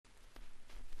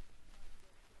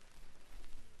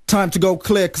time to go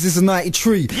clear, cause it's a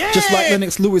 93. Just like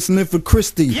Lennox Lewis and Linford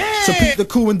Christie. So keep the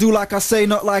cool and do like I say,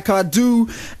 not like I do.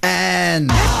 And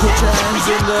put your hands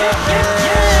in the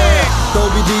air.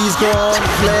 Dolby D's gone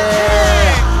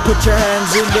clear. Put your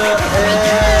hands in the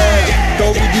air.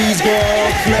 Dolby D's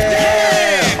gone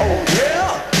clear.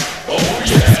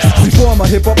 Before I'm a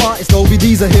hip-hop artist, Dolby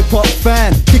D's a hip-hop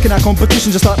fan. Kicking out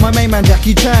competition just like my main man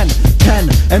Jackie Chan. Can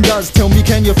and does tell me,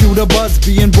 can you feel the buzz?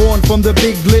 Being born from the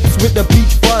big lips with the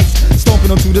peach fuzz. Stomping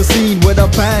onto the scene with a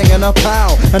bang and a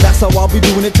pow. And that's how I'll be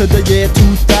doing it to the year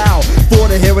 2000. For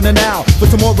the here and the now, for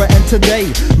tomorrow and today.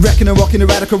 Wrecking and rocking the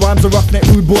radical rhymes, the roughneck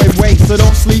rude boy way. So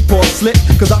don't sleep or slip,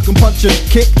 cause I can punch and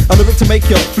kick. A lyric to make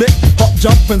you flip, hop,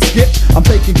 jump and skip. I'm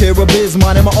taking care of biz,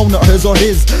 mine and my own, not hers or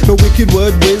his. The wicked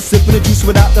word whiz, sipping the juice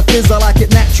without the fizz. I like it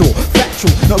natural,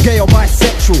 factual, not gay or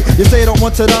bisexual. You say you don't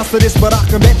want to dance to this, but I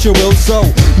can bet you will. So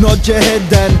nod your head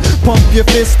then, pump your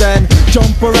fist and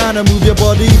jump around and move your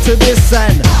body to this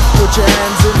and put your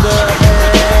hands in the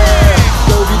air.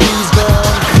 Dolby D's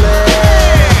gone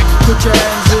clear. Put your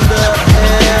hands in the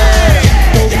air.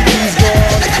 Dolby D's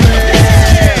gone clear.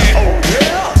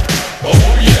 Oh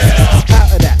yeah.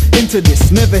 Out of that, into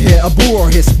this, never hear a boo or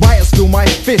hiss. Biters feel my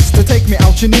fist to take me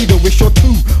out. You need a wish or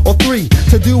two or three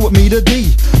to do with me to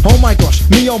D. Oh my gosh,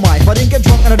 me oh my, if I didn't get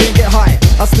drunk and I didn't get high,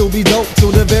 I'd still be dope till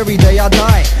the very day I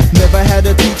die. Never had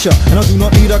a teacher and I do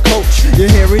not need a coach. You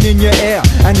hear it in your ear,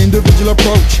 an individual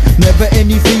approach. Never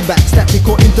any feedback, static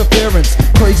or interference.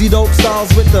 Crazy dope styles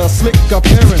with the slick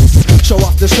appearance. Show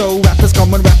off the show, rappers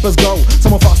come and rappers go.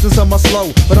 Some are fast and some are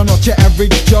slow, but I'm not your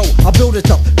average Joe. I build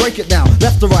it up, break it down,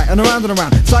 left to right and around,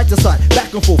 side to side,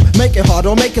 back and forth. Make it hard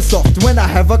or make it soft. When I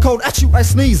have a cold, at you I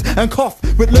sneeze and cough.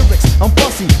 With lyrics, I'm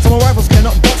fussy, so my rivals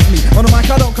cannot bust me. On the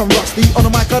mic I don't come rusty, on the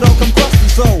mic I don't come crusty.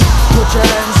 So put your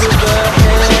hands in the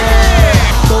air.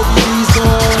 Dolby D's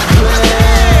gone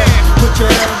clear. Put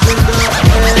your hands in the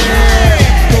air.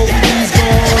 Dolby D's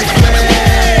gone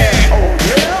clear.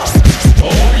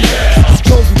 Oh yeah.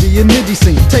 Dolby D and Niddy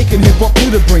sing, taking hip hop to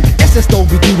the brink. SS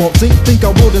Dolby D won't sing, think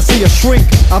I wouldn't see a shrink.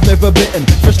 I've never bitten,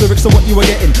 fresh lyrics are what you were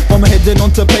getting. From my head then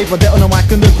onto paper, they're on the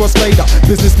mic and the cross fader.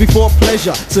 Business before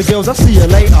pleasure, so girls I'll see you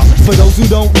later. For those who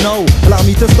don't know, allow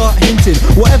me to start hinting.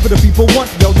 Whatever the people want,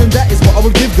 yo, then that is what I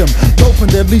will give them. Dope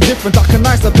and deadly different, I can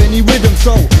nice up any rhythm.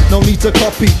 So, no need to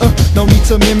copy, no need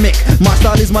to mimic. My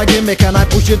style is my gimmick and I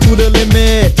push it to the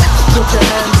limit. Put your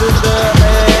hands in the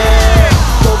air.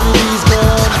 Dolby D's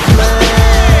gone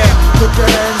clear. Put your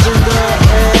hands in the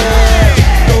air.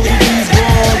 Dolby D's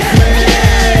gone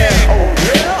clear.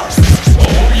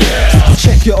 Oh yeah.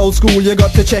 Check your old school, you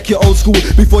got to check your old school.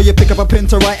 Before you pick up a pen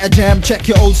to write a jam, check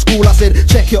your old school. I said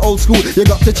check your old school, you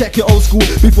got to check your old school.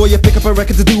 Before you pick up a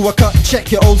record to do a cut,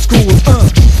 check your old school.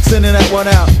 Sending that one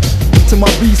out to my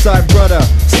B-side brother,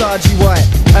 Sargy White,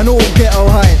 and all ghetto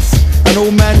heights. An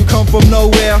old man who come from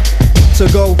nowhere to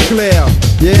go clear,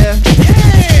 yeah?